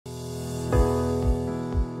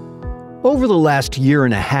Over the last year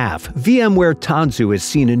and a half, VMware Tanzu has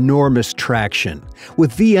seen enormous traction,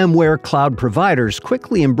 with VMware cloud providers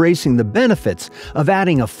quickly embracing the benefits of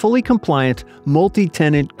adding a fully compliant,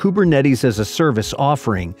 multi-tenant Kubernetes as a service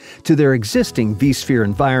offering to their existing vSphere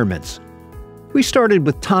environments. We started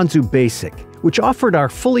with Tanzu Basic, which offered our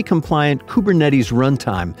fully compliant Kubernetes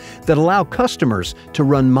runtime that allow customers to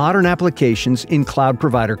run modern applications in cloud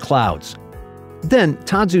provider clouds. Then,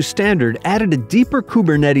 Tanzu Standard added a deeper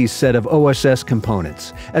Kubernetes set of OSS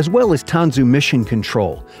components, as well as Tanzu Mission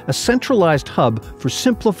Control, a centralized hub for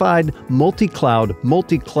simplified, multi-cloud,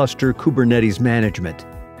 multi-cluster Kubernetes management.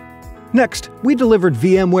 Next, we delivered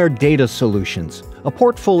VMware Data Solutions, a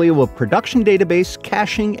portfolio of production database,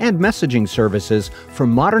 caching, and messaging services for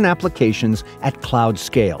modern applications at cloud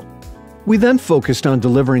scale. We then focused on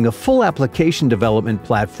delivering a full application development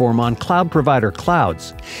platform on cloud provider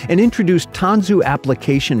clouds and introduced Tanzu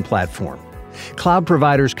Application Platform. Cloud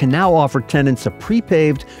providers can now offer tenants a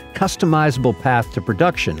pre-paved, customizable path to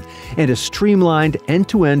production and a streamlined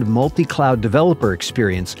end-to-end multi-cloud developer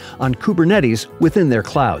experience on Kubernetes within their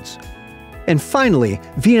clouds. And finally,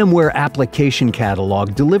 VMware Application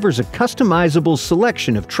Catalog delivers a customizable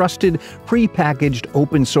selection of trusted, pre-packaged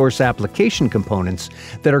open-source application components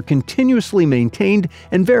that are continuously maintained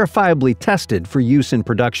and verifiably tested for use in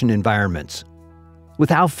production environments. With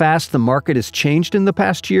how fast the market has changed in the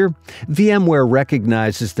past year, VMware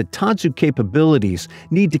recognizes that Tanzu capabilities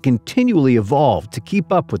need to continually evolve to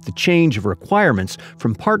keep up with the change of requirements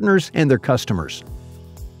from partners and their customers.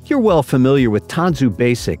 You're well familiar with Tanzu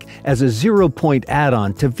Basic as a zero-point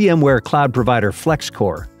add-on to VMware Cloud Provider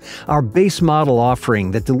FlexCore, our base model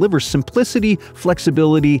offering that delivers simplicity,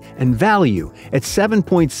 flexibility, and value at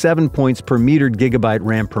 7.7 points per metered gigabyte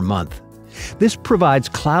RAM per month. This provides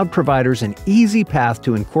cloud providers an easy path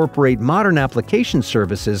to incorporate modern application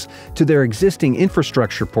services to their existing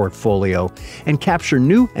infrastructure portfolio and capture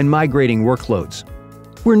new and migrating workloads.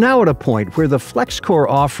 We're now at a point where the FlexCore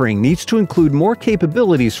offering needs to include more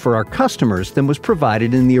capabilities for our customers than was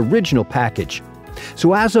provided in the original package.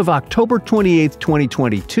 So as of October 28,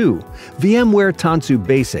 2022, VMware Tanzu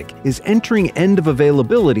Basic is entering end of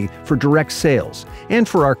availability for direct sales, and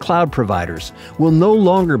for our cloud providers, will no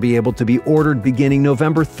longer be able to be ordered beginning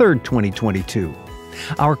November 3, 2022.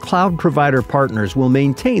 Our cloud provider partners will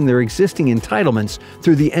maintain their existing entitlements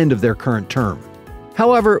through the end of their current term.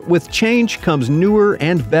 However, with change comes newer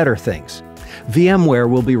and better things. VMware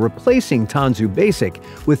will be replacing Tanzu Basic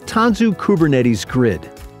with Tanzu Kubernetes Grid.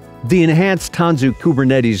 The enhanced Tanzu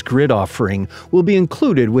Kubernetes Grid offering will be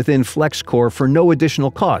included within FlexCore for no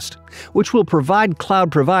additional cost, which will provide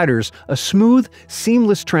cloud providers a smooth,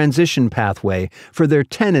 seamless transition pathway for their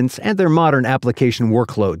tenants and their modern application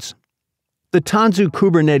workloads. The Tanzu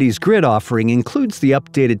Kubernetes Grid offering includes the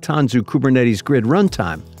updated Tanzu Kubernetes Grid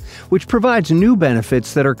runtime, which provides new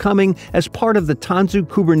benefits that are coming as part of the Tanzu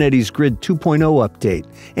Kubernetes Grid 2.0 update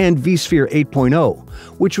and vSphere 8.0,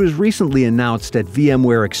 which was recently announced at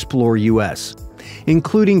VMware Explore US.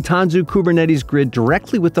 Including Tanzu Kubernetes Grid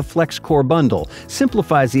directly with the FlexCore bundle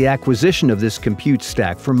simplifies the acquisition of this compute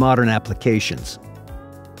stack for modern applications.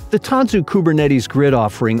 The Tanzu Kubernetes Grid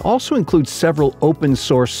offering also includes several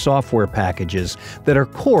open-source software packages that are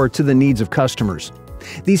core to the needs of customers.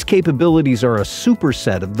 These capabilities are a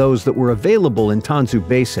superset of those that were available in Tanzu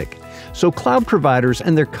Basic, so cloud providers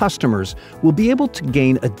and their customers will be able to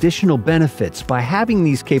gain additional benefits by having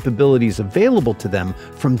these capabilities available to them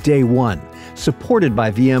from day one, supported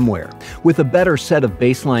by VMware. With a better set of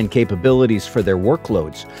baseline capabilities for their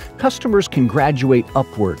workloads, customers can graduate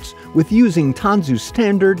upwards with using Tanzu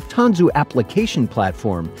Standard, Tanzu Application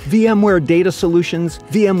Platform, VMware Data Solutions,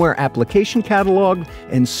 VMware Application Catalog,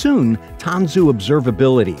 and soon Tanzu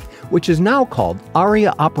Observability, which is now called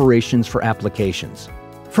ARIA Operations for Applications.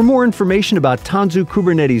 For more information about Tanzu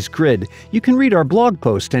Kubernetes Grid, you can read our blog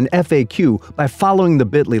post and FAQ by following the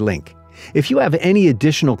bit.ly link. If you have any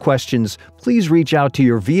additional questions, please reach out to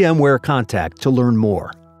your VMware contact to learn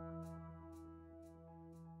more.